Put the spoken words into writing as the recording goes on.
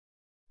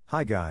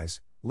Hi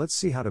guys, let's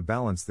see how to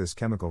balance this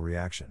chemical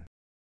reaction.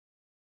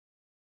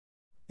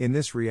 In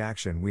this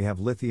reaction we have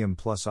lithium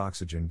plus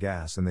oxygen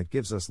gas and that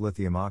gives us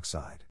lithium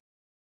oxide.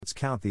 Let's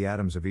count the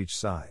atoms of each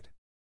side.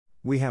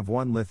 We have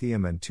 1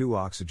 lithium and 2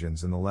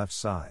 oxygens in the left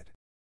side.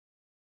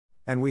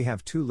 And we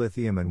have 2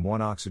 lithium and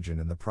 1 oxygen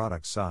in the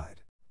product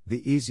side.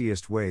 The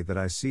easiest way that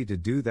I see to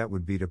do that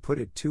would be to put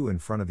it 2 in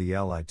front of the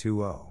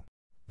Li2O.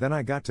 Then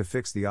I got to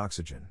fix the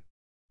oxygen.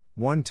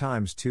 1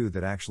 times 2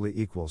 that actually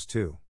equals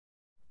 2.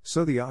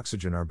 So the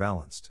oxygen are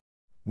balanced.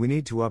 We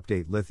need to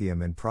update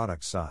lithium in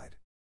product side.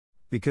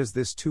 Because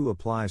this 2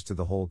 applies to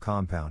the whole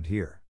compound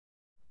here.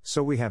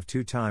 So we have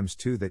 2 times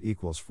 2 that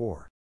equals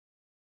 4.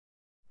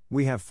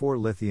 We have 4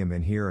 lithium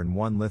in here and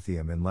 1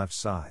 lithium in left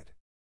side.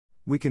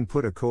 We can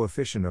put a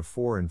coefficient of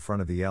 4 in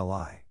front of the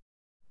Li.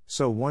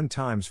 So 1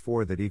 times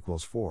 4 that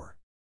equals 4.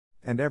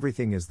 And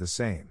everything is the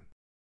same.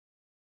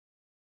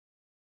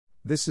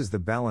 This is the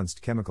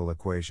balanced chemical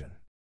equation.